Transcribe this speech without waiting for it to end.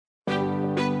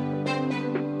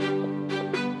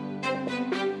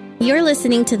You're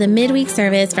listening to the midweek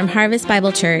service from Harvest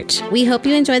Bible Church. We hope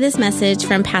you enjoy this message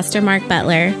from Pastor Mark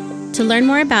Butler. To learn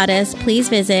more about us, please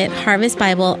visit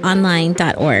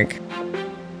harvestbibleonline.org.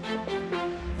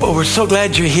 Well, we're so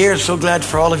glad you're here. So glad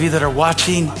for all of you that are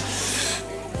watching.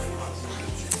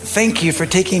 Thank you for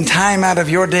taking time out of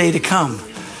your day to come.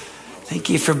 Thank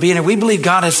you for being here. We believe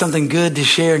God has something good to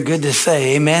share and good to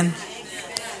say. Amen.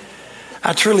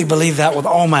 I truly believe that with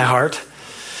all my heart.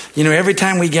 You know, every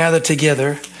time we gather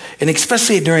together, and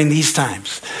especially during these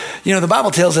times, you know, the Bible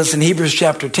tells us in Hebrews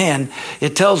chapter 10,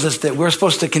 it tells us that we're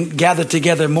supposed to gather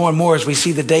together more and more as we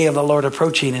see the day of the Lord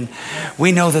approaching. And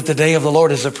we know that the day of the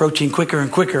Lord is approaching quicker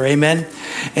and quicker. Amen.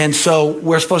 And so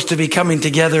we're supposed to be coming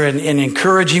together and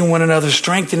encouraging one another,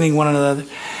 strengthening one another,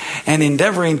 and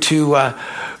endeavoring to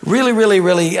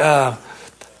really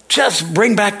just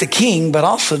bring back the King, but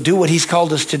also do what he's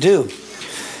called us to do.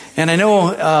 And I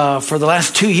know for the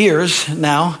last 2 years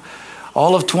now,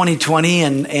 all of 2020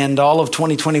 and all of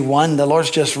 2021, the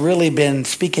Lord's just really been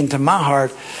speaking to my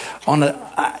heart on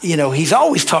he's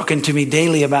always talking to me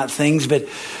daily about things, but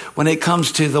when it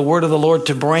comes to the word of the Lord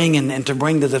to bring and to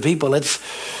bring to the people, it's,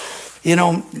 you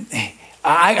know,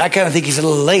 I kind of think he's a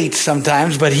little late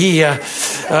sometimes, but he's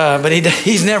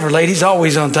never late. He's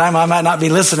always on time. I might not be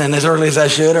listening as early as I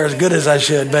should or as good as I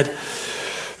should, but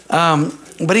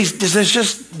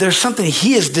there's something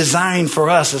he has designed for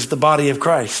us as the body of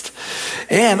Christ.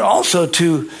 And also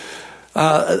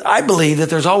I believe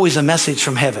that there's always a message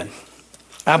from heaven.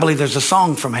 I believe there's a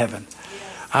song from heaven.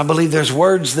 I believe there's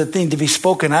words that need to be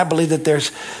spoken. I believe that there's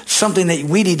something that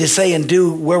we need to say and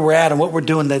do where we're at and what we're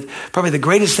doing. That probably the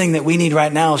greatest thing that we need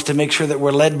right now is to make sure that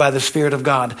we're led by the Spirit of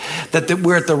God, that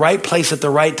we're at the right place at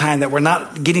the right time, that we're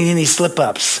not getting any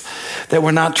slip-ups, that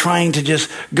we're not trying to just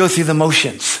go through the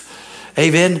motions.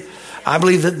 Amen. I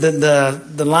believe that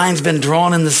the line's been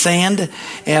drawn in the sand,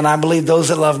 and I believe those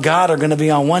that love God are going to be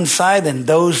on one side, and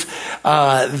those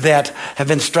that have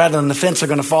been straddling the fence are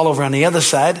going to fall over on the other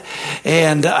side.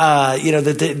 And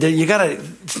you gotta.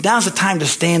 Now's the time to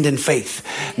stand in faith.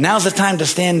 Now's the time to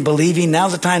stand believing.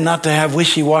 Now's the time not to have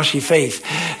wishy-washy faith.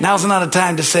 Now's not a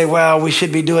time to say, well, we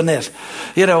should be doing this.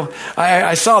 You know,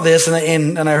 I saw this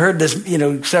and I heard this, you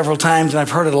know, several times, and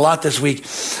I've heard it a lot this week,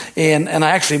 and I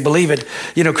actually believe it.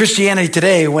 You know, Christianity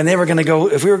today, when they were going to go,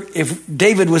 if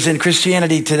David was in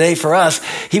Christianity today for us,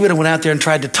 he would have went out there and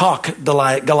tried to talk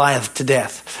Goliath to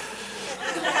death.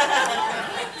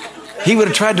 He would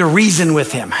have tried to reason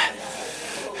with him.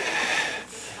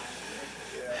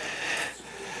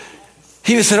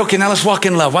 He would have said, okay, now let's walk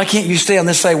in love. Why can't you stay on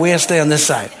this side? We have to stay on this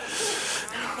side.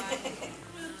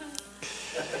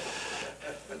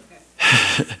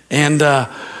 And,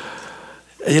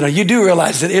 you do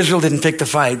realize that Israel didn't pick the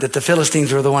fight, that the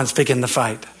Philistines were the ones picking the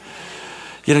fight.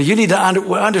 You know, you need to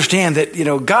understand that, you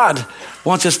know, God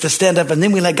wants us to stand up and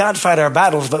then we let God fight our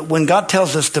battles. But when God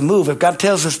tells us to move, if God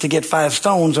tells us to get 5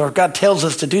 stones, or if God tells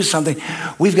us to do something,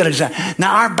 we've got to decide.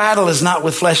 Now, our battle is not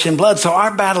with flesh and blood, so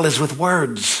our battle is with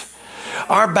words.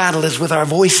 Our battle is with our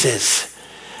voices.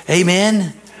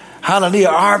 Amen. Hallelujah.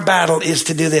 Our battle is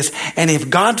to do this. And if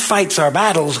God fights our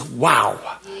battles, wow.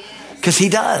 Because he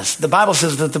does. The Bible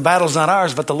says that the battle's not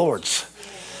ours, but the Lord's.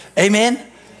 Amen.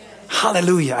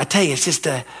 Hallelujah. I tell you, it's just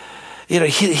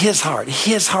his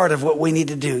heart of what we need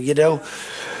to do. You know,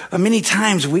 many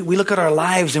times we look at our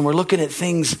lives and we're looking at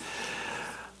things,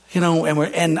 you know,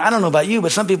 and I don't know about you,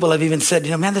 but some people have even said,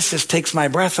 you know, man, this just takes my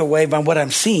breath away by what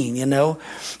I'm seeing, you know.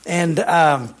 And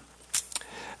I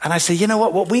say, you know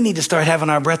what we need to start having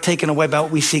our breath taken away by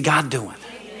what we see God doing.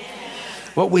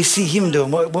 What we see him doing,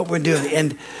 what we're doing.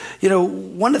 And, you know,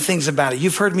 one of the things about it,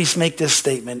 you've heard me make this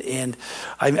statement, and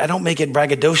I don't make it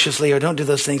braggadociously or don't do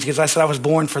those things, because I said I was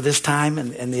born for this time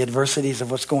and the adversities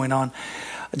of what's going on,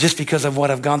 just because of what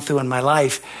I've gone through in my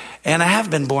life. And I have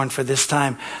been born for this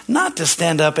time, not to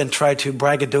stand up and try to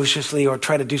braggadociously or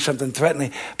try to do something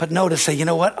threatening, but no, to say, you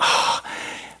know what?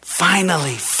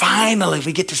 Finally,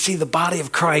 we get to see the body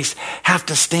of Christ have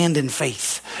to stand in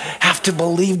faith, have to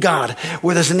believe God,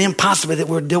 where there's an impossibility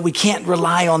that we can't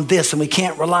rely on this and we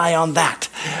can't rely on that,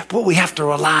 but we have to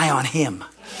rely on him.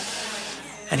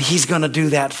 And he's going to do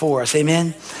that for us.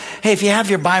 Amen. Hey, if you have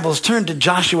your Bibles, turn to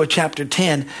Joshua chapter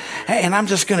 10. And I'm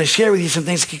just going to share with you some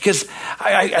things because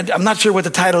I'm not sure what the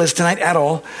title is tonight at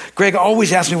all. Greg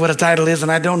always asks me what a title is,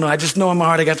 and I don't know. I just know in my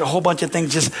heart I got a whole bunch of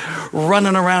things just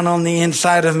running around on the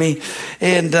inside of me.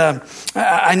 And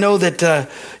I know that,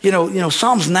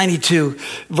 Psalms 92,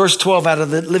 verse 12 out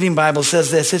of the Living Bible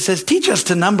says this. It says, teach us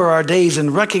to number our days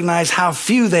and recognize how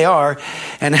few they are,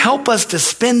 and help us to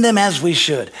spend them as we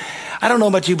should. I don't know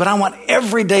about you, but I want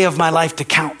every day of my life to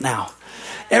count now.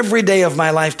 every day of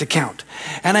my life to count.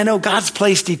 And I know God's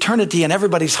placed eternity in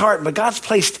everybody's heart, but God's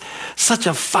placed such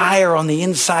a fire on the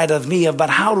inside of me about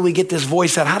how do we get this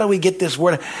voice out? How do we get this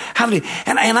word? And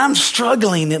I'm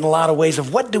struggling in a lot of ways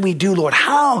of what do we do, Lord?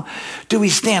 How do we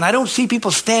stand? I don't see people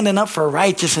standing up for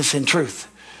righteousness and truth.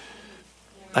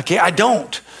 Okay, I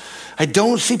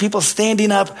don't see people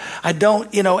standing up. I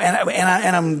don't, and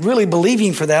I'm really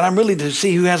believing for that. I'm really to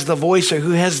see who has the voice or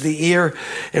who has the ear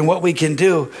and what we can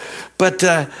do. But,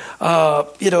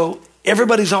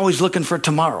 everybody's always looking for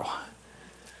tomorrow.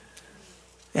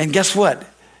 And guess what?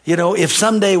 If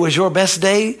someday was your best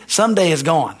day, someday is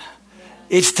gone.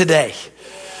 It's today.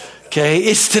 Okay,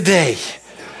 it's today.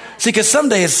 See, because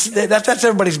someday that's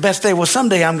everybody's best day. Well,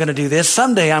 someday I'm going to do this.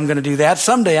 Someday I'm going to do that.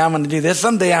 Someday I'm going to do this.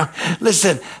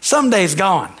 Listen, someday's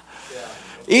gone.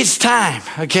 It's time,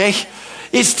 okay?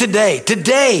 It's today.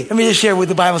 Today, let me just share what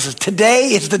the Bible says. Today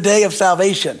is the day of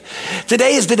salvation.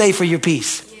 Today is the day for your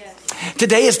peace.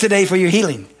 Today is today for your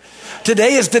healing.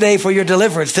 Today is today for your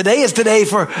deliverance. Today is today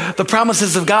for the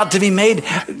promises of God to be made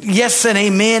yes and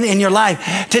amen in your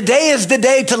life. Today is the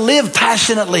day to live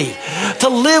passionately, to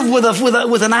live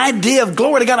with an idea of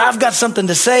glory to God. I've got something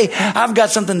to say. I've got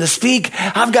something to speak.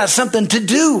 I've got something to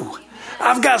do.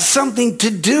 I've got something to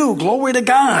do. Glory to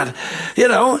God.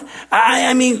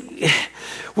 I mean,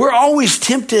 we're always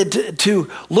tempted to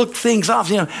look things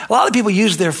off. A lot of people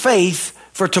use their faith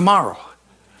for tomorrow.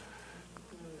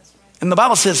 And the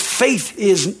Bible says faith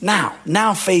is now.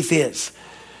 Now faith is.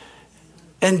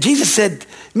 And Jesus said,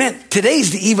 man,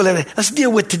 today's the evil. Let's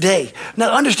deal with today.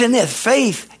 Now understand this.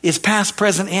 Faith is past,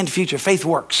 present, and future. Faith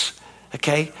works.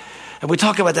 Okay? And we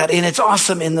talk about that. And it's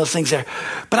awesome in those things there.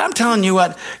 But I'm telling you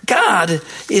what, God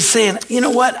is saying, you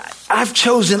know what? I've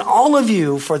chosen all of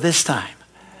you for this time.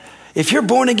 If you're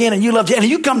born again and you love Jesus, and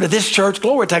you come to this church,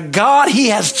 glory to God, He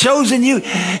has chosen you.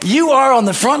 You are on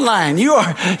the front line.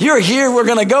 You're here. We're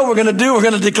going to go. We're going to do. We're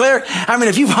going to declare. I mean,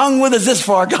 if you've hung with us this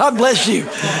far, God bless you.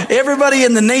 Everybody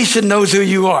in the nation knows who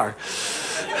you are.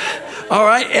 All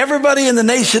right. Everybody in the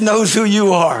nation knows who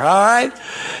you are. All right.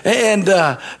 And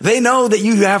they know that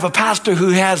you have a pastor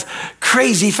who has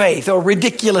crazy faith or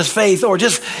ridiculous faith or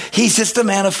he's just a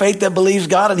man of faith that believes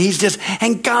God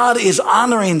and God is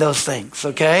honoring those things.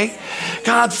 Okay.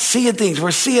 God's seeing things.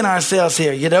 We're seeing ourselves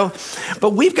here,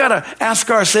 but we've got to ask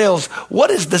ourselves, what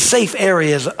is the safe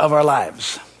areas of our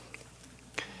lives?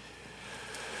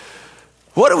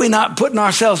 What are we not putting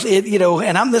ourselves in,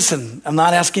 and I'm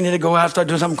not asking you to go out and start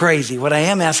doing something crazy. What I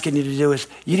am asking you to do is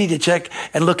you need to check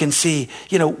and look and see,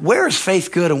 where is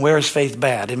faith good and where is faith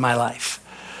bad in my life?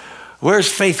 Where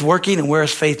is faith working and where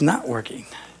is faith not working?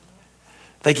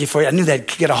 Thank you for it. I knew that'd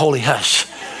get a holy hush.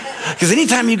 Because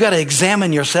anytime you've got to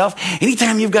examine yourself,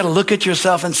 anytime you've got to look at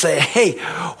yourself and say, hey,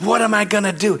 what am I going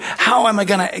to do? How am I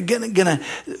going to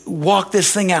walk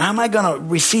this thing out? How am I going to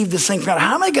receive this thing from God?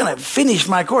 How am I going to finish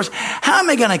my course? How am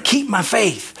I going to keep my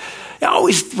faith? It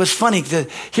always was funny to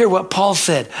hear what Paul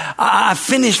said. I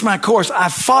finished my course. I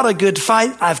fought a good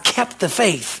fight. I've kept the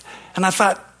faith. And I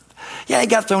thought, yeah, he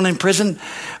got thrown in prison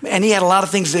and he had a lot of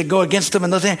things that go against him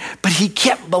and those things, but he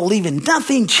kept believing.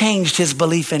 Nothing changed his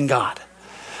belief in God.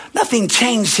 Nothing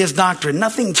changed his doctrine.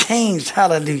 Nothing changed.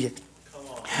 Hallelujah.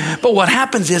 But what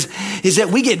happens is that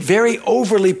we get very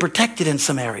overly protected in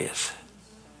some areas.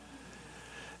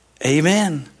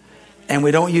 Amen. And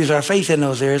we don't use our faith in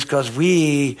those areas because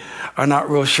we are not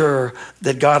real sure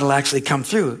that God will actually come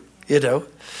through,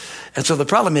 And so the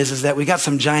problem is that we got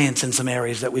some giants in some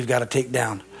areas that we've got to take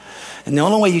down. And the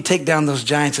only way you take down those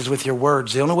giants is with your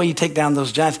words. The only way you take down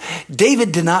those giants.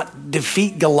 David did not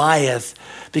defeat Goliath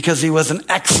because he was an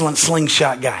excellent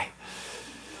slingshot guy.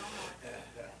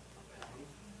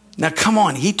 Now, come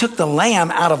on. He took the lamb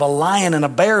out of a lion and a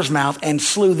bear's mouth and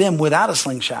slew them without a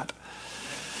slingshot.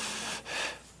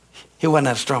 He wasn't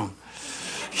that strong.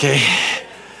 Okay.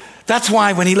 That's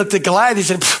why when he looked at Goliath, he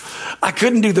said, I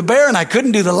couldn't do the bear and I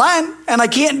couldn't do the lion and I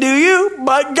can't do you,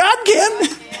 but God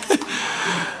can.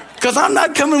 Because I'm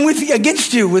not coming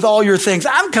against you with all your things.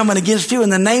 I'm coming against you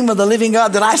in the name of the living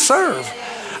God that I serve.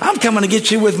 I'm coming to get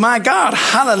you with my God.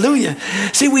 Hallelujah.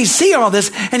 See, we see all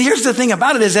this. And here's the thing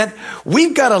about it is that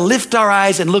we've got to lift our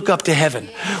eyes and look up to heaven.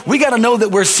 We got to know that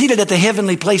we're seated at the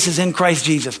heavenly places in Christ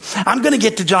Jesus. I'm going to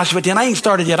get to Joshua 10. I ain't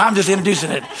started yet. I'm just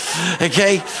introducing it.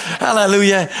 Okay.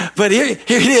 Hallelujah. But here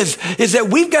it is that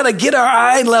we've got to get our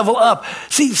eye level up.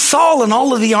 See, Saul and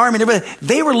all of the army,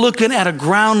 they were looking at a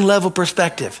ground level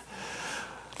perspective.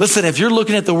 Listen, if you're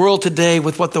looking at the world today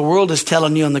with what the world is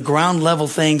telling you on the ground level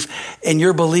things and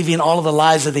you're believing all of the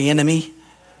lies of the enemy,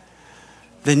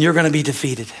 then you're going to be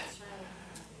defeated.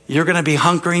 You're going to be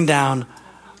hunkering down,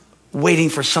 waiting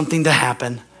for something to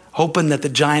happen, hoping that the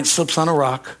giant slips on a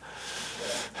rock.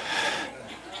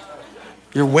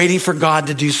 You're waiting for God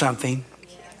to do something.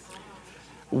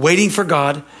 Waiting for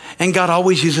God. And God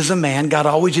always uses a man. God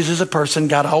always uses a person.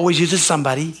 God always uses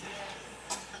somebody.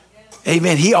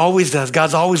 Amen. He always does.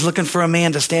 God's always looking for a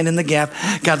man to stand in the gap.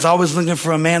 God's always looking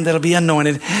for a man that'll be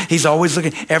anointed. He's always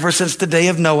looking, ever since the day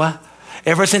of Noah,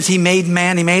 ever since he made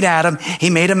man, he made Adam,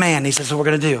 he made a man. He said, so we're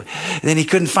going to do. And then he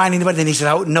couldn't find anybody. Then he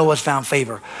said, oh, Noah's found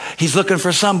favor. He's looking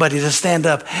for somebody to stand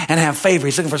up and have favor.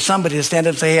 He's looking for somebody to stand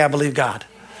up and say, hey, I believe God.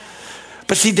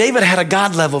 But see, David had a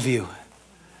God level view.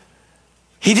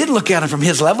 He didn't look at him from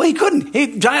his level. He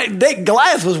couldn't.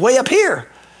 Goliath was way up here.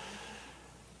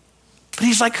 But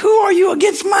he's like, who are you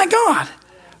against my God?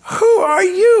 Who are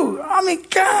you? I mean,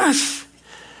 gosh.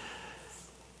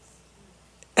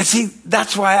 And see,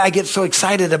 that's why I get so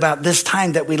excited about this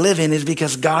time that we live in, is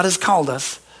because God has called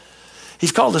us.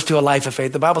 He's called us to a life of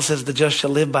faith. The Bible says the just shall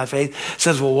live by faith. It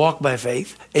says we'll walk by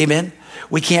faith. Amen.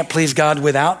 We can't please God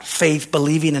without faith,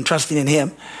 believing and trusting in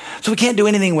him. So we can't do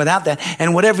anything without that.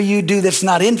 And whatever you do that's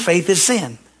not in faith is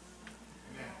sin.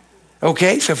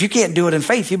 Okay, so if you can't do it in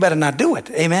faith, you better not do it.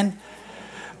 Amen.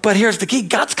 But here's the key.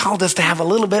 God's called us to have a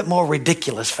little bit more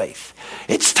ridiculous faith.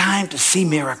 It's time to see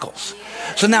miracles.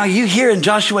 So now you hear in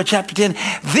Joshua chapter 10,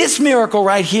 this miracle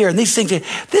right here, and these things,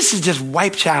 this is just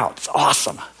wiped out. It's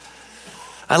awesome.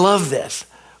 I love this.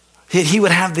 He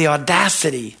would have the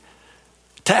audacity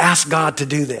to ask God to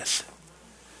do this.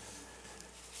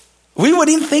 We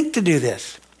wouldn't even think to do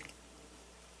this.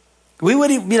 We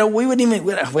wouldn't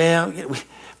even,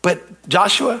 but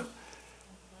Joshua,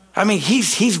 I mean,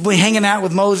 he's hanging out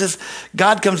with Moses.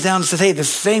 God comes down and says, hey, the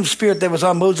same spirit that was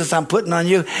on Moses, I'm putting on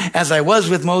you. As I was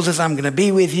with Moses, I'm going to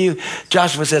be with you.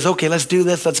 Joshua says, okay, let's do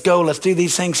this. Let's go. Let's do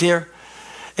these things here.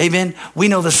 Amen. We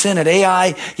know the sin at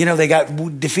Ai. They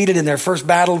got defeated in their first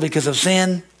battle because of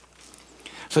sin.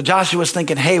 So Joshua's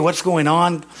thinking, hey, what's going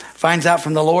on? Finds out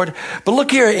from the Lord. But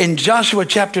look here in Joshua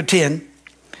chapter 10.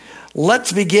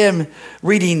 Let's begin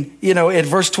reading, in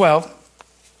verse 12.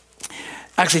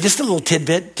 Actually, just a little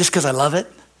tidbit, just because I love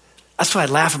it. That's why I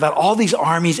laugh about all these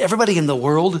armies, everybody in the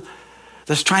world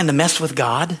that's trying to mess with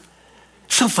God.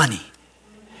 So funny.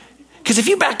 Because if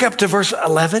you back up to verse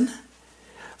 11,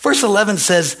 verse 11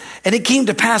 says, and it came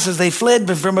to pass as they fled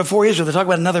from before Israel. They talk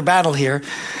about another battle here.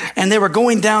 And they were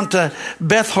going down to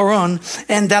Beth Horon,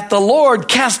 and that the Lord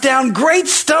cast down great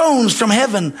stones from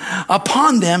heaven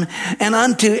upon them and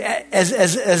unto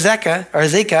Azekah.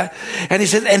 And he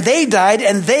said, and they died,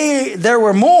 and there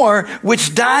were more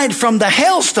which died from the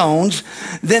hailstones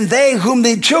than they whom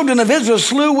the children of Israel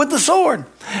slew with the sword.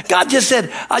 God just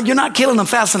said, you're not killing them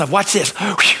fast enough. Watch this.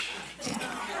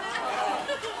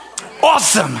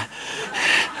 Awesome.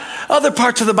 Other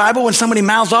parts of the Bible, when somebody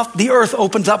mouths off, the earth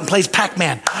opens up and plays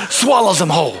Pac-Man, swallows them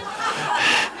whole.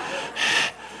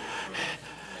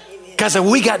 Guys say,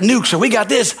 we got nukes or we got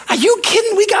this. Are you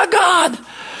kidding? We got God.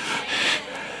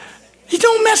 You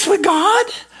don't mess with God.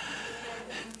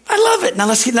 I love it. Now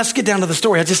let's get down to the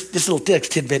story. Just a little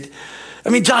tidbit. I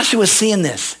mean, Joshua's seeing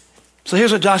this. So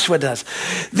here's what Joshua does.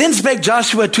 Then spake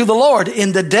Joshua to the Lord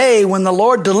in the day when the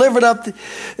Lord delivered up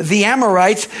the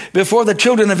Amorites before the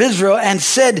children of Israel, and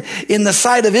said in the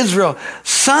sight of Israel,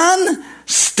 sun,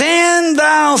 stand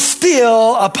thou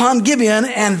still upon Gibeon,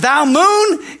 and thou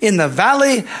moon in the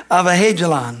valley of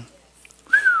Ajalon.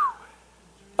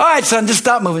 All right, son, just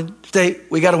stop moving. Stay.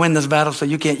 We got to win this battle, so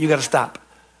you got to stop.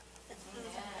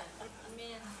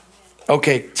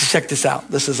 Okay, check this out.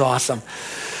 This is awesome.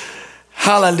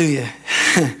 Hallelujah.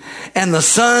 And the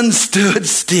sun stood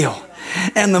still,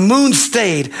 and the moon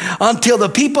stayed, until the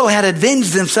people had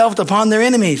avenged themselves upon their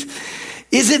enemies.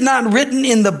 Is it not written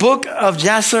in the book of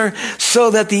Jasher,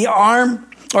 the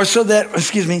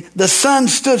sun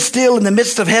stood still in the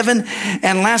midst of heaven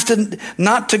and lasted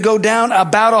not to go down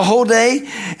about a whole day?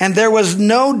 And there was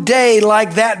no day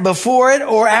like that before it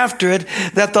or after it,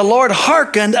 that the Lord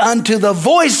hearkened unto the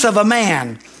voice of a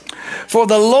man. For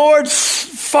the Lord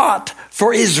fought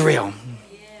for Israel.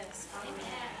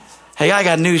 Hey, I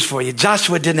got news for you.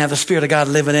 Joshua didn't have the Spirit of God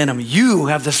living in him. You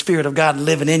have the Spirit of God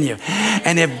living in you.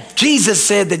 And if Jesus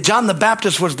said that John the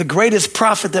Baptist was the greatest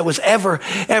prophet that was ever,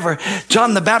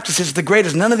 John the Baptist is the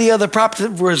greatest. None of the other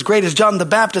prophets were as great as John the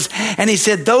Baptist. And he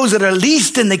said those that are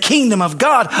least in the kingdom of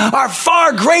God are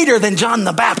far greater than John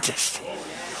the Baptist.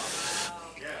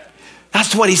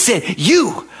 That's what he said.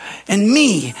 You and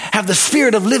me have the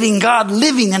Spirit of living God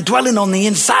living and dwelling on the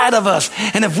inside of us.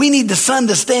 And if we need the sun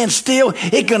to stand still,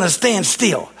 it's going to stand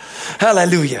still.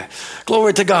 Hallelujah.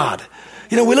 Glory to God.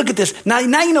 We look at this. Now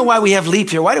you know why we have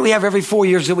leap year. Why do we have every 4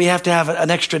 years that we have to have an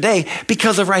extra day?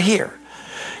 Because of right here.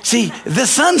 See, the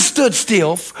sun stood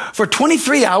still for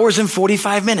 23 hours and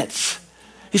 45 minutes.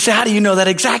 You say, how do you know that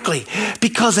exactly?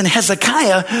 Because in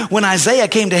Hezekiah, when Isaiah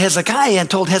came to Hezekiah and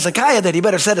told Hezekiah that he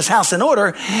better set his house in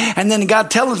order, and then God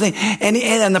tells him,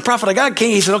 and the prophet of God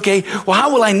came, he said, okay, well,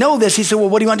 how will I know this? He said, well,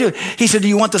 what do you want to do? He said, do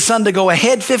you want the sun to go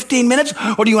ahead 15 minutes,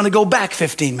 or do you want to go back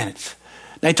 15 minutes?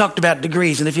 Now, he talked about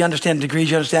degrees, and if you understand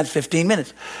degrees, you understand 15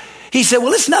 minutes. He said,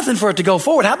 well, it's nothing for it to go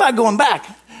forward. How about going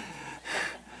back?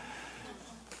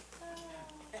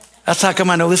 That's how come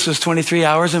I know this was 23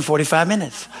 hours and 45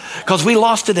 minutes. Because we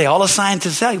lost a day. All the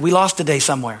scientists tell you, we lost a day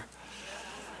somewhere.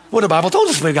 Well, the Bible told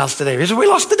us we lost a day. We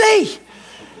lost a day.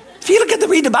 If you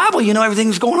read the Bible, you know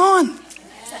everything's going on.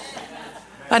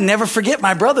 I never forget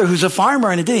my brother who's a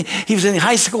farmer, and he was in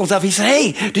high school and stuff. He said,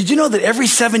 hey, did you know that every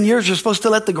 7 years you're supposed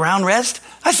to let the ground rest?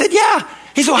 I said, yeah.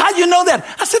 He said, well, how do you know that?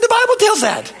 I said, the Bible tells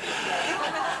that.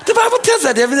 The Bible tells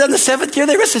that. On the 7th year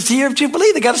they rest. It's the year of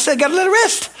Jubilee. They got to let it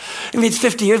rest. I mean, it's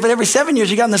 50 years, but every 7 years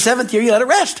you got in the 7th year, you let it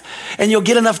rest. And you'll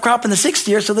get enough crop in the 6th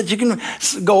year so that you can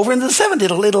go over into the 7th.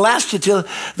 It'll last you till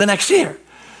the next year.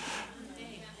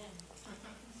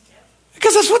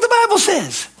 Because that's what the Bible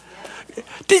says.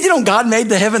 Did you know God made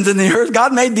the heavens and the earth?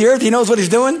 God made the earth. He knows what he's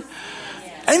doing.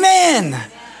 Amen.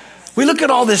 We look at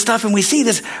all this stuff and we see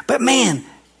this. But man,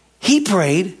 he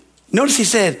prayed. Notice he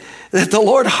said that the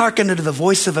Lord hearkened unto the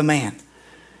voice of a man.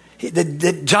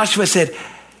 That Joshua said,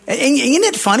 and isn't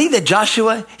it funny that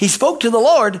Joshua, he spoke to the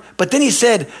Lord, but then he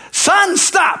said, sun,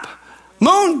 stop.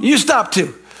 Moon, you stop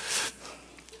too.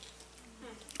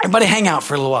 Everybody hang out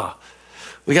for a little while.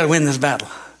 We got to win this battle.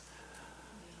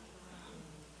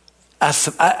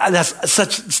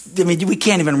 We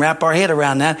can't even wrap our head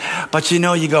around that. But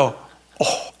you go,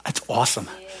 oh, that's awesome.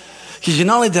 Because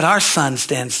not only did our sun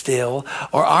stand still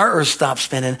or our earth stop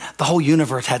spinning, the whole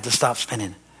universe had to stop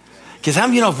spinning. Because how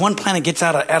many of you know if one planet gets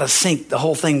out of sync, the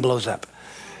whole thing blows up?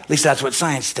 At least that's what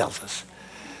science tells us.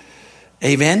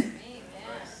 Amen?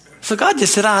 So God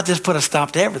just said, I'll just put a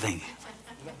stop to everything.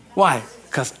 Why?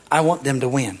 Because I want them to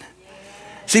win.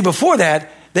 See, before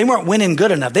that, they weren't winning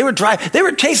good enough. They were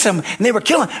chasing them and they were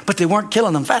killing, but they weren't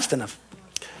killing them fast enough.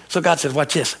 So God said,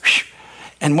 watch this.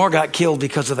 And more got killed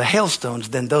because of the hailstones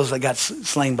than those that got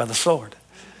slain by the sword.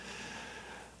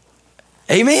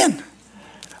 Amen.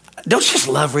 Don't you just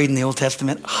love reading the Old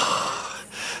Testament?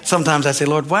 Sometimes I say,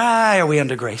 Lord, why are we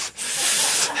under grace?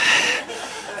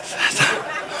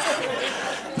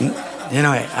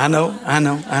 I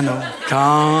know.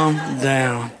 Calm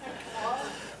down.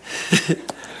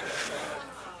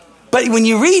 But when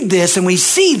you read this and we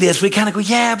see this, we kind of go,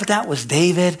 yeah, but that was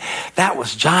David. That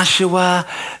was Joshua.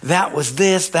 That was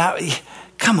this.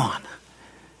 Come on.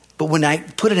 But when I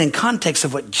put it in context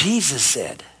of what Jesus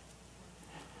said,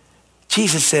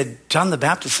 John the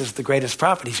Baptist is the greatest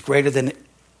prophet. He's greater than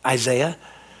Isaiah,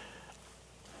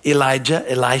 Elijah,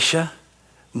 Elisha,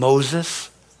 Moses.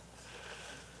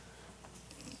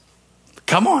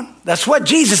 Come on. That's what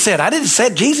Jesus said. I didn't say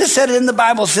it. Jesus said it in the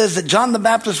Bible. Says that John the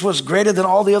Baptist was greater than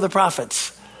all the other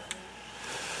prophets.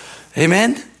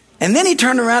 Amen. And then he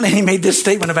turned around and he made this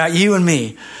statement about you and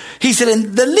me. He said,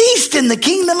 and the least in the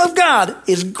kingdom of God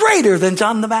is greater than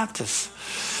John the Baptist.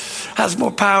 Has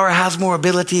more power, has more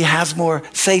ability, has more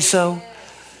say-so.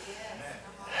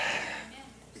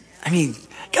 I mean,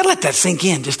 got to let that sink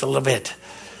in just a little bit.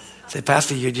 Say,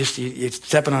 Pastor, you're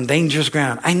stepping on dangerous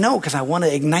ground. I know, because I want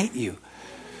to ignite you.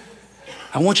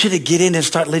 I want you to get in and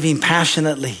start living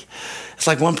passionately. It's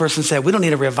like one person said, we don't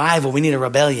need a revival, we need a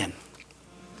rebellion.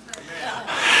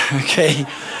 Okay.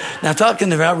 Now,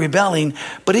 talking about rebelling,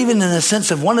 but even in the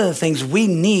sense of one of the things we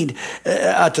need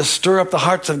to stir up the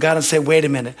hearts of God and say, wait a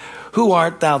minute, who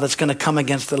art thou that's going to come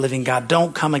against the living God?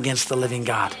 Don't come against the living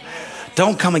God.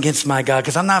 Don't come against my God,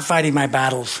 because I'm not fighting my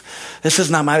battles. This is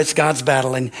not it's God's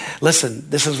battle. And listen,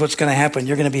 this is what's going to happen.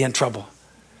 You're going to be in trouble.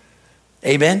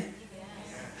 Amen?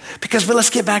 Because, but let's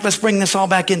get back. Let's bring this all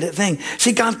back into the thing.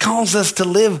 See, God calls us to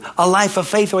live a life of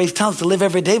faith, or He tells us to live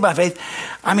every day by faith.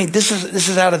 I mean, this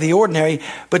is out of the ordinary.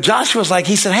 But Joshua's like,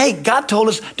 he said, hey, God told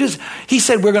us, he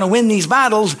said, we're going to win these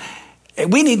battles.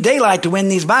 We need daylight to win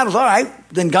these battles. All right,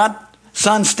 then God,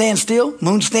 sun stand still,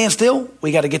 moon stand still.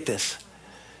 We got to get this.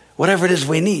 Whatever it is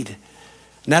we need.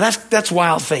 Now that's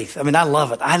wild faith. I mean, I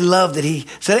love it. I love that he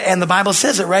said it, and the Bible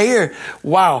says it right here.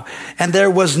 Wow. And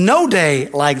there was no day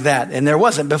like that. And there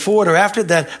wasn't before it or after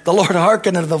that. The Lord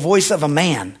hearkened unto the voice of a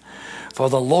man, for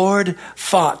the Lord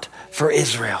fought for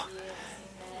Israel.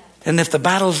 And if the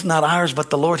battle's not ours, but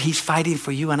the Lord, He's fighting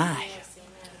for you and I.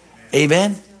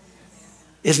 Amen.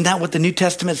 Isn't that what the New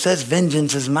Testament says?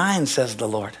 Vengeance is mine, says the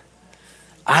Lord.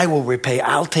 I will repay.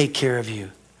 I'll take care of you.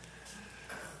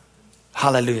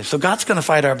 Hallelujah. So God's going to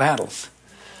fight our battles.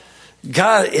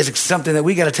 God is something that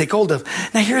we got to take hold of.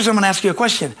 Now, here's I'm going to ask you a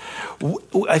question.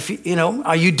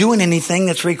 Are you doing anything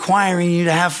that's requiring you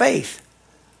to have faith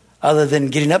other than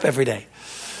getting up every day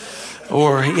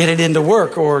or getting into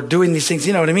work or doing these things?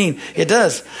 You know what I mean? It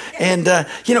does. And,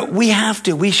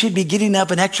 we should be getting up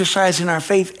and exercising our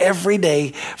faith every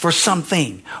day for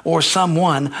something or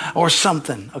someone or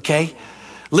something, okay?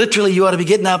 Literally, you ought to be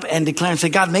getting up and declaring, say,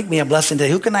 God, make me a blessing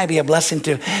today. Who can I be a blessing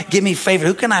to? Give me favor.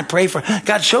 Who can I pray for?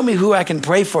 God, show me who I can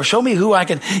pray for. Show me who I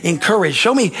can encourage.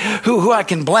 Show me who I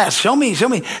can bless. Show me.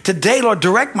 Today, Lord,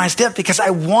 direct my steps because I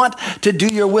want to do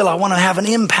your will. I want to have an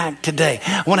impact today.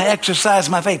 I want to exercise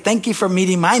my faith. Thank you for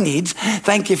meeting my needs.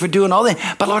 Thank you for doing all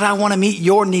that. But Lord, I want to meet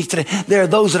your needs today. There are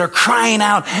those that are crying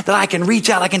out that I can reach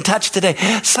out, I can touch today.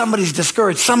 Somebody's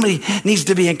discouraged. Somebody needs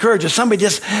to be encouraged. Or somebody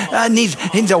just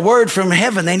needs a word from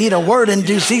heaven. They need a word in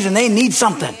due season. They need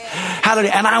something. Hallelujah.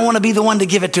 And I want to be the one to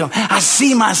give it to them. I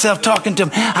see myself talking to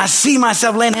them. I see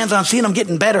myself laying hands on them, seeing them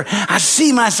getting better. I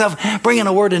see myself bringing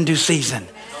a word in due season.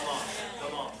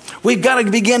 We've got to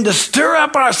begin to stir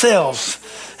up ourselves.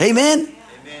 Amen.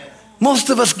 Most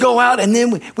of us go out and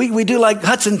then we do like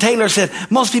Hudson Taylor said.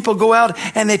 Most people go out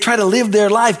and they try to live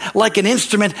their life like an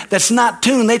instrument that's not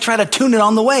tuned. They try to tune it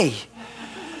on the way.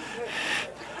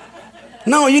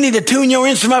 No, you need to tune your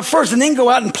instrument first and then go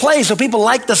out and play so people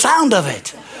like the sound of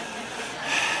it.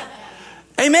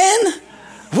 Amen?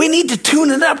 We need to tune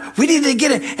it up. We need to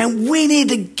get it. And we need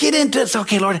to get into it.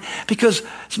 Okay, Lord, because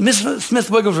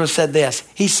Smith Wigglesworth said this.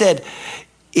 He said,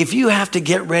 if you have to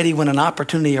get ready when an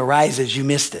opportunity arises, you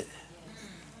missed it.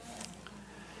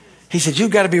 He said,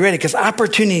 you've got to be ready because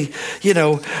opportunity,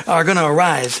 are going to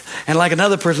arise. And like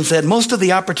another person said, most of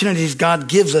the opportunities God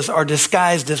gives us are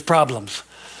disguised as problems.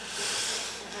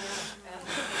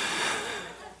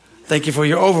 Thank you for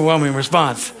your overwhelming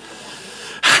response.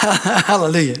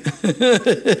 Hallelujah.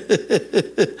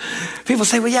 People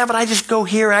say, well, yeah, but I just go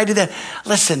here, I do that.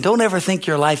 Listen, don't ever think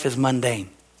your life is mundane.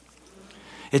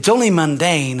 It's only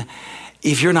mundane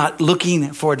if you're not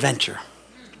looking for adventure.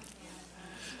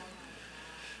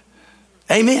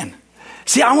 Amen.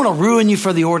 See, I want to ruin you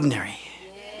for the ordinary.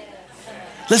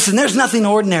 Listen, there's nothing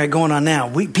ordinary going on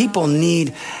now. People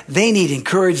need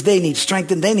encouraged. They need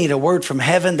strengthened. They need a word from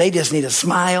heaven. They just need a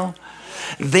smile.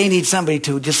 They need somebody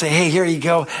to just say, hey, here you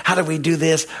go. How do we do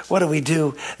this? What do we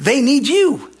do? They need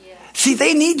you. Yeah. See,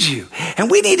 they need you. And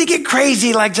we need to get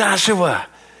crazy like Joshua.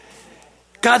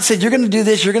 God said, you're going to do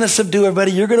this. You're going to subdue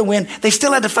everybody. You're going to win. They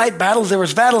still had to fight battles. There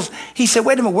was battles. He said,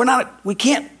 wait a minute.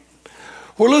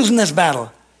 We're losing this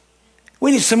battle.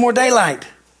 We need some more daylight.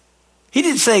 He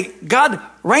didn't say, God,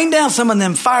 rain down some of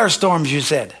them firestorms you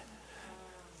said.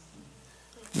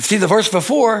 See the verse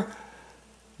before,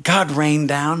 God rained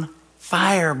down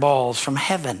fireballs from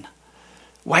heaven,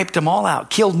 wiped them all out,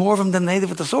 killed more of them than they did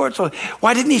with the sword. So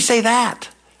why didn't he say that?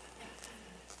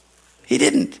 He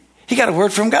didn't. He got a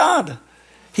word from God.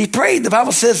 He prayed. The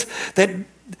Bible says that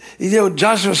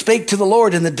Joshua spake to the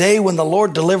Lord in the day when the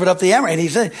Lord delivered up the Amorite. And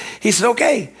he said,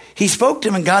 okay. He spoke to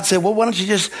him and God said, well, why don't you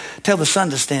just tell the sun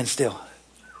to stand still?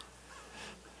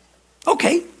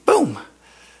 Okay, boom.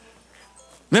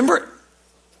 Remember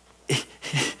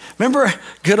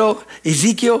good old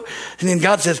Ezekiel? And then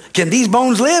God says, can these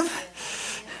bones live?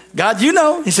 God,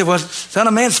 He said, well, son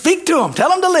of man, speak to them. Tell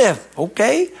them to live.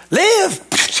 Okay, live.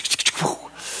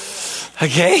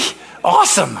 Okay,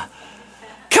 awesome.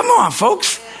 Come on,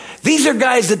 folks. These are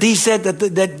guys that he said,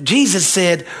 that Jesus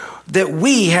said, that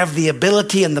we have the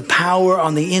ability and the power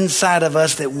on the inside of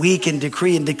us that we can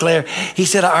decree and declare. He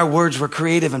said our words were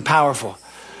creative and powerful.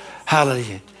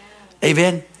 Hallelujah.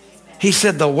 Amen. He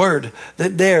said the word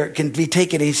that there can be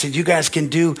taken. He said, you guys can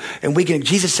do, and we can.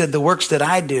 Jesus said, the works that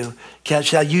I do,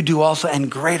 shall you do also, and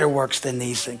greater works than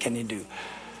these can you do.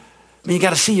 I mean, you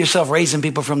got to see yourself raising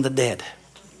people from the dead.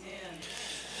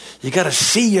 You got to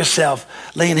see yourself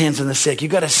laying hands on the sick. You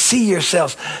got to see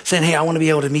yourself saying, hey, I want to be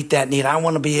able to meet that need. I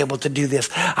want to be able to do this.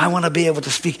 I want to be able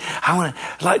to speak. I want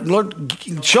to, Lord,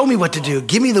 show me what to do.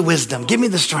 Give me the wisdom. Give me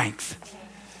the strength.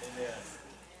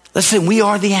 Listen, we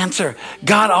are the answer.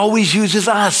 God always uses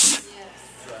us.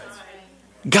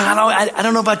 God, I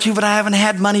don't know about you, but I haven't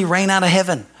had money rain out of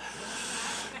heaven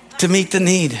to meet the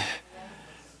need.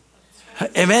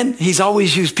 Amen. He's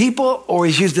always used people, or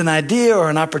he's used an idea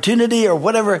or an opportunity or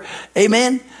whatever.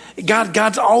 Amen.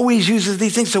 God's always uses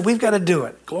these things, so we've got to do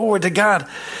it. Glory to God.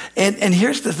 And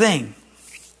here's the thing.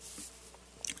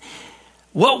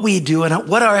 What we do and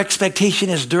what our expectation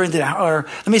is during the day, or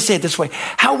let me say it this way,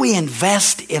 how we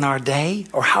invest in our day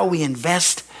or how we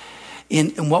invest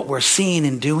in what we're seeing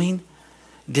and doing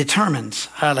determines,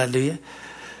 hallelujah,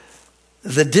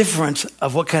 the difference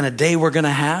of what kind of day we're going to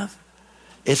have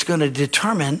It's going to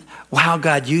determine how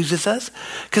God uses us,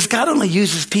 because God only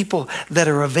uses people that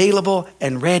are available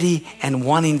and ready and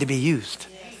wanting to be used.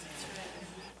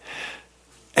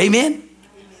 Amen?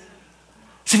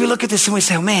 So if we look at this and we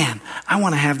say, oh man, I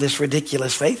want to have this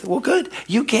ridiculous faith. Well, good.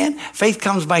 You can. Faith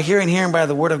comes by hearing by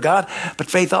the word of God, but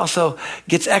faith also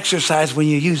gets exercised when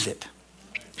you use it.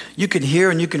 You can hear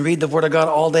and you can read the word of God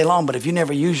all day long, but if you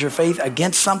never use your faith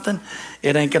against something,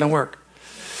 it ain't going to work.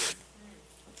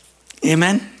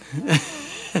 Amen?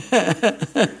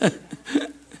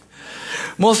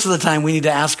 Most of the time we need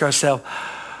to ask ourselves,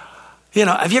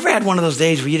 have you ever had one of those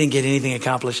days where you didn't get anything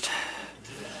accomplished?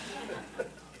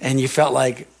 And you felt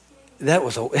like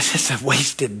it's just a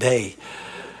wasted day.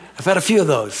 I've had a few of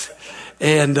those.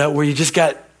 And where you just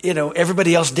got,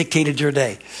 everybody else dictated your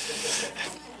day.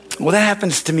 Well, that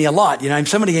happens to me a lot.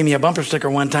 Somebody gave me a bumper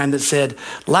sticker one time that said,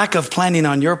 lack of planning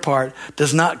on your part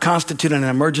does not constitute an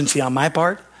emergency on my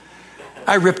part.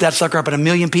 I ripped that sucker up in a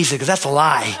million pieces because that's a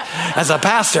lie. As a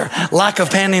pastor, lack of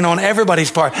planning on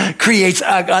everybody's part creates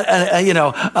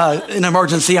an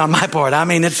emergency on my part. I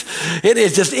mean, it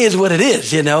is what it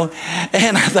is, And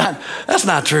I thought, that's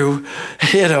not true.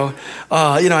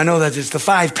 I know that it's the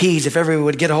 5 P's. If everyone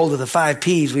would get a hold of the 5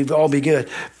 P's, we'd all be good.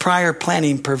 Prior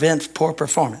planning prevents poor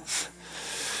performance.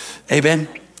 Amen.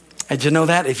 Did you know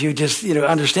that? If you just,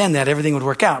 understand that, everything would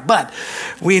work out. But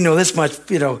we know this much,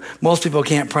 most people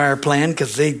can't prior plan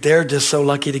because they're just so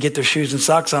lucky to get their shoes and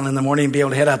socks on in the morning and be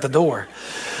able to head out the door,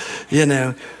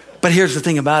 But here's the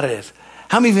thing about it is,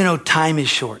 how many of you know time is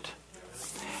short?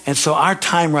 And so our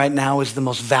time right now is the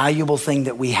most valuable thing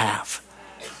that we have.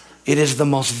 It is the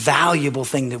most valuable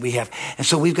thing that we have. And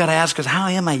so we've got to ask us, how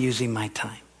am I using my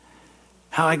time?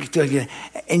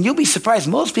 And you'll be surprised.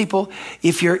 Most people,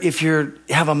 if you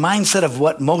have a mindset of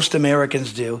what most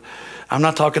Americans do, I'm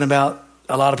not talking about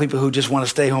a lot of people who just want to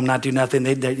stay home, not do nothing,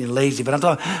 they're lazy. But I'm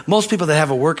talking most people that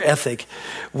have a work ethic.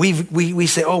 We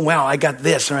say, oh wow, I got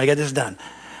this or I got this done.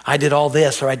 I did all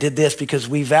this or I did this, because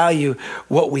we value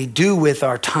what we do with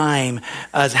our time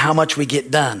as how much we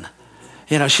get done.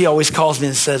 She always calls me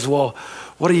and says, well,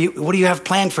 what do you have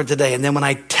planned for today? And then when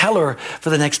I tell her for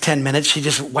the next 10 minutes, she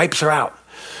just wipes her out.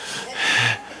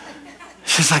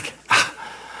 She's like,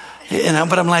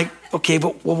 but I'm like, okay,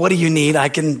 but what do you need?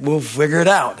 We'll figure it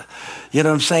out. You know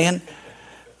what I'm saying?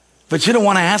 But you don't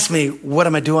want to ask me, what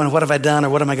am I doing? What have I done? Or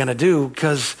what am I going to do?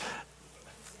 Because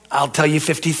I'll tell you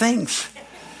 50 things.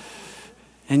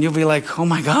 And you'll be like, oh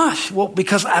my gosh. Well,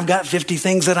 because I've got 50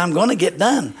 things that I'm going to get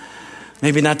done.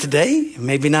 Maybe not today,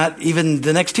 maybe not even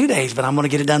the next 2 days, but I'm going to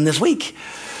get it done this week.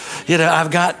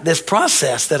 I've got this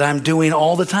process that I'm doing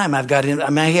all the time. I've got in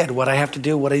my head what I have to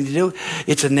do, what I need to do.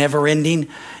 It's a never-ending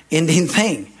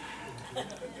thing.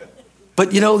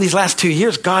 But these last 2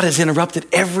 years, God has interrupted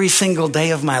every single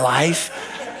day of my life.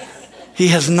 He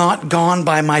has not gone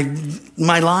by my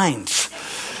lines,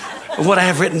 what I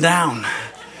have written down.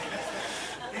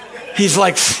 He's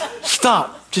like,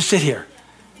 stop, just sit here.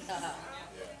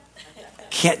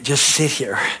 Can't just sit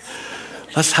here.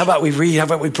 How about we read? How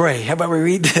about we pray? How about we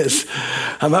read this?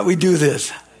 How about we do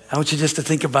this? I want you just to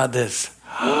think about this.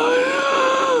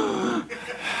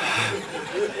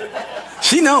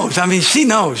 She knows. She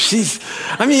knows.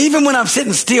 Even when I'm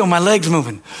sitting still, my leg's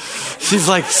moving. She's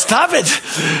like, stop it.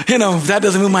 If that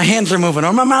doesn't move, my hands are moving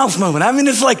or my mouth's moving.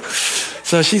 It's like,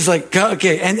 so she's like,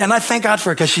 okay. And I thank God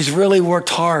for it because she's really worked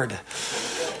hard.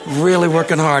 Really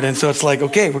working hard. And so it's like,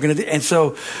 okay, we're going to do, and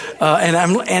so,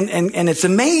 and it's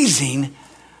amazing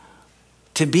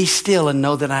to be still and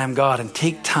know that I am God and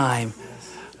take time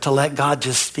to let God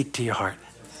just speak to your heart.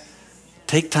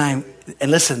 Take time and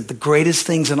listen, the greatest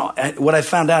things what I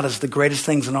found out is the greatest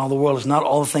things in all the world is not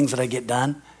all the things that I get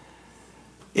done.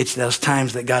 It's those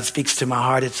times that God speaks to my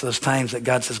heart. It's those times that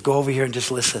God says, go over here and just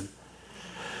listen.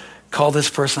 Call this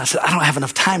person. I said, I don't have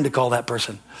enough time to call that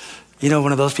person.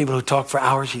 One of those people who talk for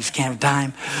hours, you just can't have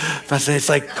time. But I say, it's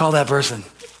like, call that person.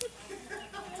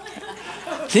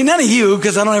 See, none of you,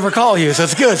 because I don't ever call you, so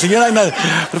it's good. So you're not,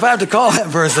 but if I have to call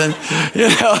that person,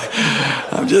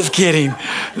 I'm just kidding.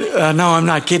 No, I'm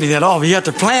not kidding at all. But you have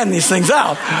to plan these things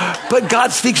out. But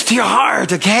God speaks to your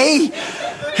heart, okay?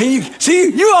 And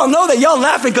you all know that y'all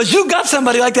laughing because you got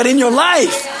somebody like that in your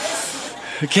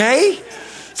life, okay?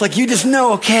 It's like you just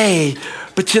know, okay.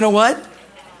 But you know what?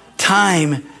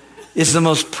 Time is the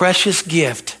most precious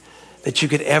gift that you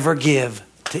could ever give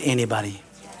to anybody.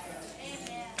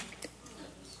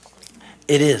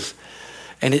 It is.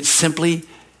 And it's simply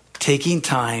taking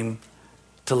time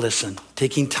to listen,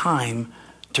 taking time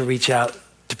to reach out,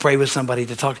 to pray with somebody,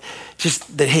 to talk.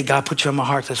 Just that, hey, God put you on my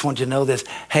heart. So I just want you to know this.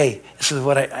 Hey, this is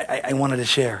what I wanted to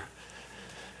share.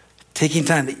 Taking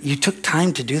time. You took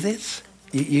time to do this?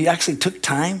 You actually took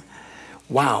time.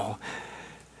 Wow.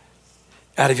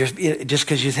 Out of your, just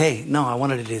because you say, hey, no, I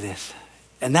wanted to do this.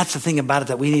 And that's the thing about it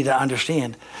that we need to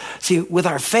understand. See, with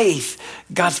our faith,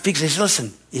 God speaks. He says,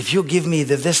 listen, if you'll give me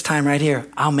this time right here,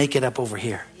 I'll make it up over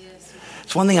here. Yes.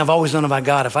 It's one thing I've always known about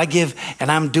God. If I give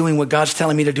and I'm doing what God's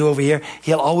telling me to do over here,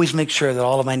 he'll always make sure that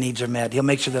all of my needs are met. He'll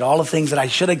make sure that all the things that I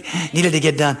should have needed to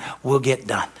get done will get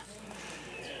done.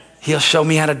 He'll show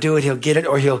me how to do it. He'll get it.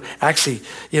 Or he'll actually,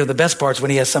 the best part is when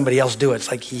he has somebody else do it.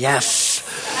 It's like, yes,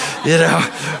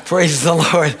 praise the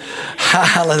Lord.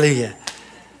 Hallelujah.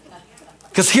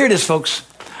 Because here it is, folks.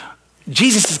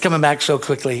 Jesus is coming back so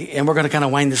quickly, and we're going to kind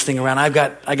of wind this thing around. I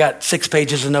got 6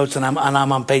 pages of notes, and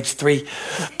I'm on page 3.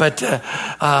 But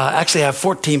actually, I have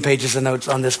 14 pages of notes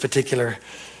on this particular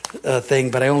thing,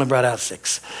 but I only brought out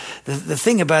 6. The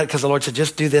thing about it, because the Lord said,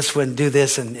 just do this one, do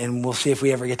this, and we'll see if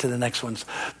we ever get to the next ones.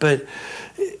 But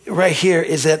right here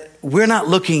is that we're not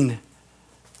looking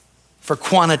for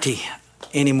quantity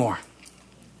anymore.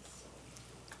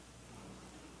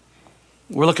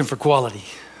 We're looking for quality.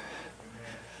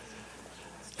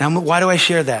 Now, why do I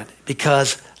share that?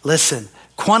 Because, listen,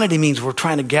 quantity means we're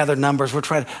trying to gather numbers.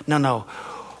 No.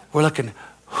 We're looking,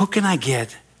 who can I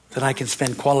get that I can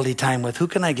spend quality time with? Who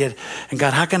can I get? And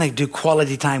God, how can I do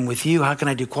quality time with you? How can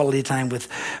I do quality time with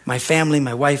my family,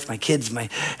 my wife, my kids,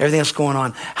 everything else going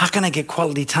on? How can I get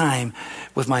quality time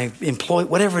with my employee,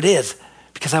 whatever it is?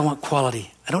 Because I want quality.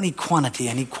 I don't need quantity,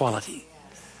 I need quality.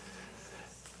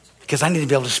 Because I need to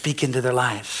be able to speak into their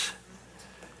lives.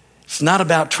 It's not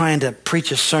about trying to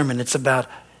preach a sermon. It's about,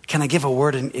 can I give a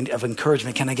word of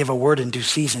encouragement? Can I give a word in due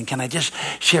season? Can I just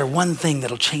share one thing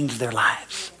that'll change their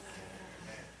lives?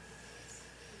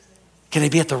 Can I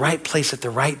be at the right place at the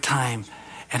right time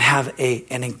and have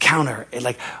an encounter?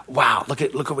 Like, wow, look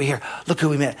what we hear. Look who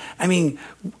we met. I mean,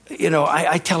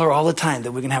 I tell her all the time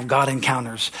that we can have God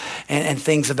encounters and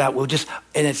things about,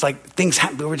 and it's like things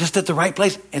happen. We're just at the right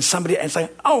place, and it's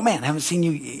like, oh man, I haven't seen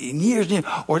you in years.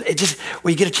 Or it just,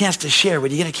 where you get a chance to share,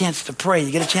 where you get a chance to pray,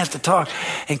 you get a chance to talk,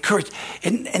 encourage.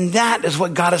 And that is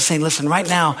what God is saying. Listen, right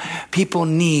now, people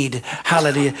need,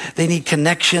 hallelujah, they need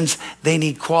connections, they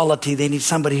need quality, they need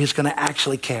somebody who's going to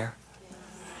actually care.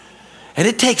 And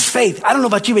it takes faith. I don't know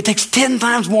about you, but it takes 10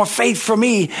 times more faith for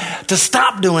me to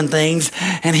stop doing things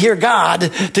and hear God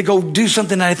to go do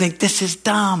something that I think, this is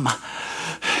dumb.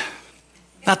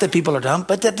 Not that people are dumb,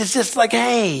 but that it's just like,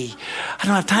 hey, I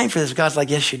don't have time for this. God's like,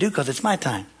 yes, you do, because it's my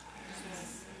time.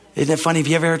 Isn't it funny? Have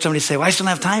you ever heard somebody say, well, I just don't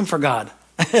have time for God?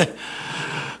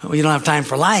 Well, you don't have time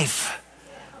for life.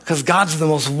 Because God's the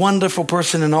most wonderful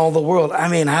person in all the world. I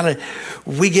mean,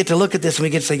 we get to look at this and we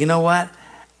get to say, you know what?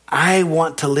 I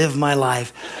want to live my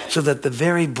life so that the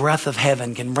very breath of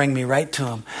heaven can bring me right to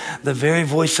him. The very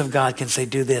voice of God can say,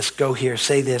 do this, go here,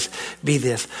 say this, be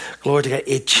this. Glory to God.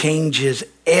 It changes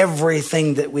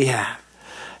everything that we have.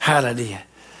 Hallelujah.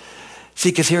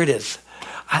 See, because here it is.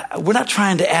 We're not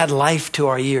trying to add life to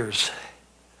our years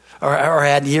or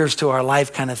add years to our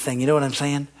life kind of thing. You know what I'm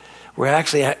saying? We're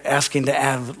actually asking to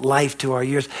add life to our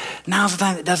years. Now's the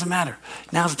time. It doesn't matter.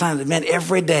 Now's the time. That meant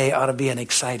every day ought to be an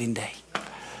exciting day.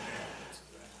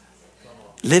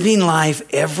 Living life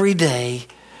every day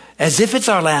as if it's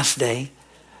our last day,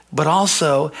 but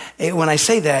also, when I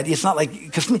say that, it's not like,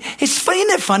 because it's funny,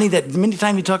 isn't it funny that many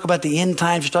times you talk about the end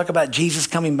times, you talk about Jesus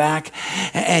coming back,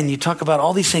 and you talk about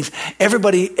all these things,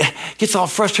 everybody gets all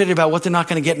frustrated about what they're not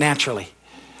going to get naturally.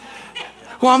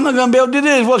 Well, I'm not going to be able to do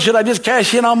this. Well, should I just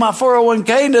cash in on my 401k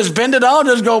and just spend it all,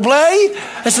 just go play?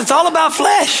 It's all about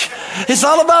flesh. It's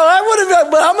all about, I would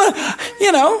have, but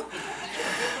I'm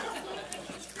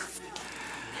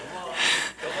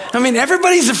I mean,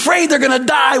 everybody's afraid they're going to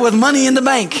die with money in the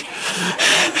bank.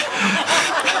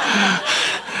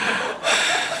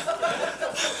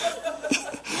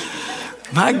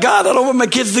 My God, I don't want my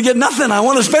kids to get nothing. I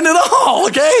want to spend it all,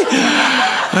 okay?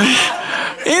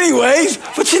 Anyways,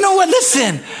 but you know what?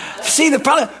 Listen. See, the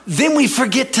problem, then we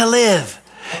forget to live.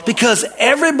 Because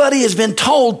everybody has been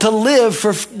told to live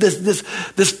for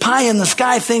this pie in the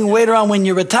sky thing later on when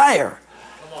you retire.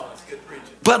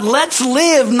 But let's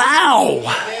live now.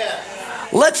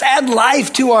 Let's add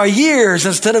life to our years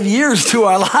instead of years to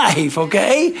our life,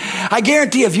 okay? I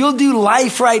guarantee if you'll do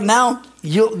life right now,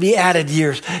 you'll be added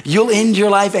years. You'll end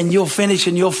your life and you'll finish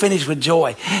with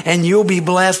joy. And you'll be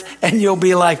blessed and you'll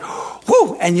be like,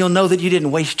 whoo, and you'll know that you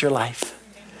didn't waste your life.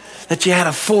 That you had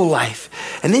a full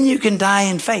life. And then you can die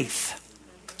in faith.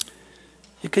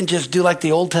 You can just do like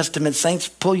the Old Testament saints,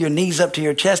 pull your knees up to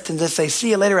your chest and just say,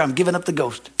 see you later, I'm giving up the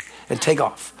ghost. And take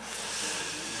off.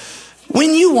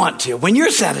 When you want to, when you're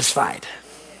satisfied.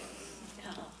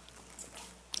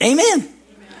 Amen.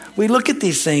 We look at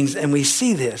these things and we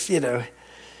see this,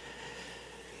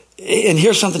 And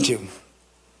here's something too.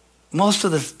 Most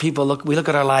of the people we look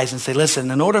at our lives and say,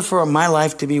 listen, in order for my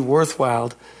life to be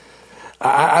worthwhile,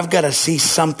 I've got to see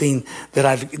something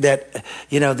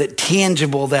that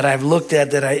tangible that I've looked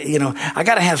at, that I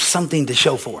got to have something to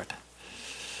show for it.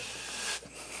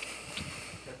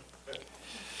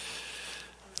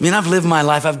 I mean, I've lived my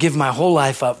life, I've given my whole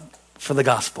life up for the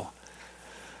gospel.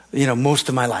 Most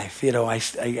of my life. I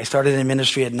started in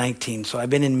ministry at 19. So I've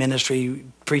been in ministry,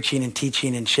 preaching and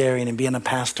teaching and sharing and being a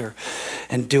pastor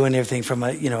and doing everything from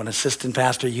an assistant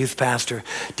pastor, youth pastor,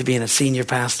 to being a senior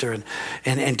pastor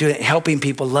and doing, helping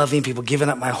people, loving people, giving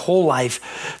up my whole life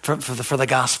for the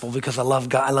gospel because I love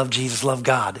God, I love Jesus, love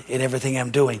God in everything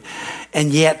I'm doing.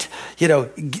 And yet,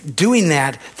 doing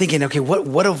that, thinking, okay,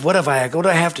 what do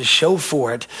I have to show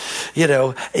for it,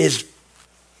 is,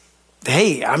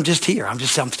 hey, I'm just here. I'm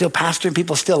still pastoring.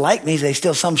 People still like me.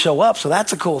 Some show up. So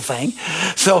that's a cool thing.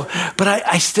 So, but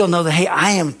I still know that, hey,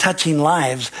 I am touching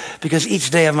lives because each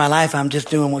day of my life, I'm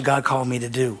just doing what God called me to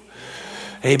do.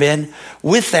 Amen.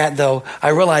 With that though, I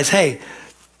realize, hey,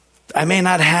 I may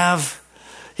not have,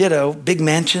 big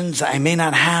mansions. I may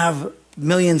not have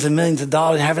millions and millions of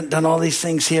dollars. I haven't done all these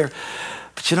things here.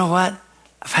 But you know what?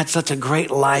 I've had such a great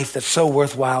life that's so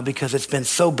worthwhile because it's been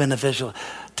so beneficial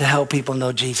to help people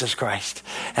know Jesus Christ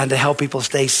and to help people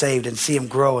stay saved and see them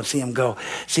grow and see them go,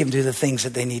 see them do the things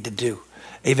that they need to do.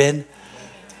 Amen?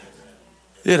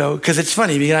 Because it's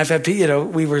funny. I've had,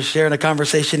 we were sharing a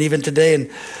conversation even today and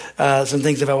some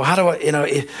things about, well, how do I,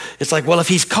 it's like, well, if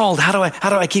he's called, how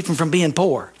do I keep him from being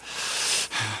poor?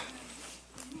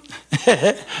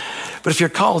 But if you're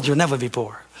called, you'll never be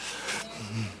poor.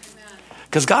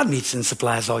 Because God meets and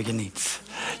supplies all your needs.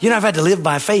 I've had to live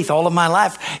by faith all of my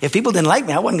life. If people didn't like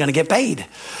me, I wasn't going to get paid.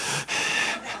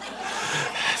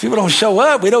 If people don't show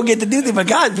up, we don't get to do them. But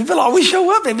God, people always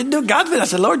show up. They've been doing God's business.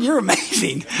 I said, Lord, you're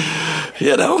amazing.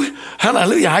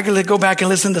 Hallelujah. I can go back and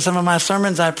listen to some of my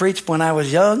sermons I preached when I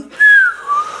was young.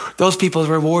 Those people's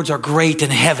rewards are great in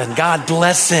heaven. God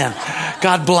bless them.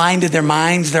 God blinded their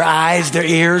minds, their eyes, their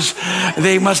ears.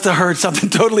 They must have heard something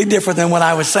totally different than what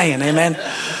I was saying. Amen.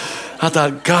 I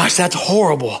thought, gosh, that's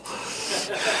horrible.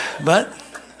 But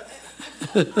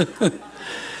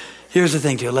here's the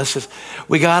thing, too.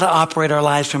 We got to operate our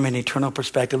lives from an eternal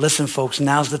perspective. Listen, folks,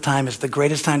 now's the time. It's the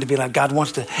greatest time to be alive. God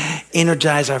wants to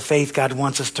energize our faith. God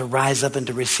wants us to rise up and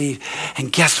to receive.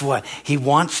 And guess what? He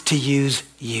wants to use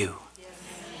you.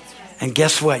 And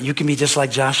guess what? You can be just like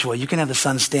Joshua. You can have the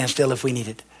sun stand still if we need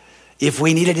it. If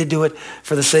we needed to do it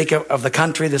for the sake of the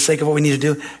country, the sake of what we need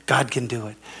to do, God can do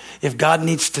it. If God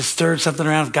needs to stir something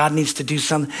around, if God needs to do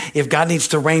something, if God needs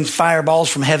to rain fireballs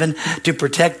from heaven to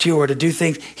protect you or to do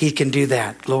things, he can do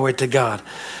that. Glory to God.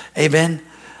 Amen.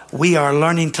 We are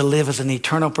learning to live as an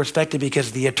eternal perspective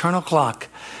because the eternal clock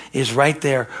is right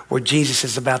there where Jesus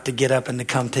is about to get up and to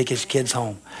come take his kids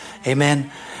home. Amen.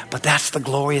 But that's the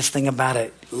glorious thing about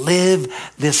it. Live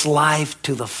this life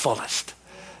to the fullest.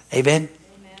 Amen.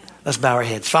 Let's bow our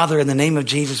heads. Father, in the name of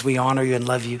Jesus, we honor you and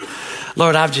love you.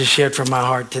 Lord, I've just shared from my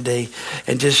heart today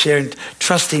and just sharing,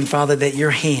 trusting, Father, that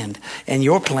your hand and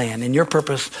your plan and your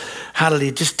purpose,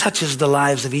 hallelujah, just touches the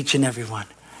lives of each and every one.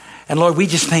 And Lord, we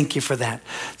just thank you for that.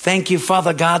 Thank you,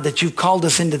 Father God, that you've called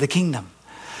us into the kingdom.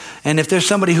 And if there's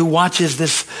somebody who watches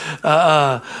this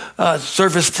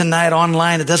service tonight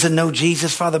online that doesn't know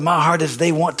Jesus, Father, my heart is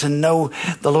they want to know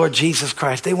the Lord Jesus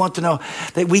Christ. They want to know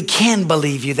that we can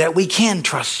believe you, that we can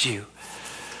trust you.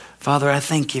 Father, I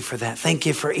thank you for that. Thank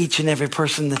you for each and every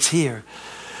person that's here.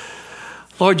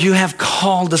 Lord, you have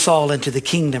called us all into the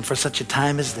kingdom for such a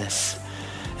time as this.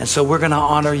 And so we're going to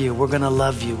honor you. We're going to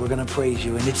love you. We're going to praise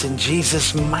you. And it's in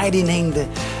Jesus' mighty name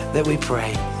that we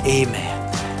pray. Amen.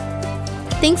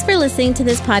 Thanks for listening to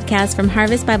this podcast from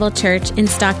Harvest Bible Church in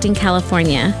Stockton,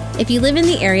 California. If you live in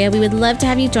the area, we would love to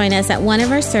have you join us at one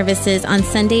of our services on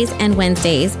Sundays and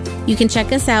Wednesdays. You can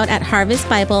check us out at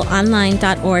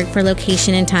harvestbibleonline.org for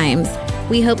location and times.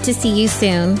 We hope to see you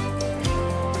soon.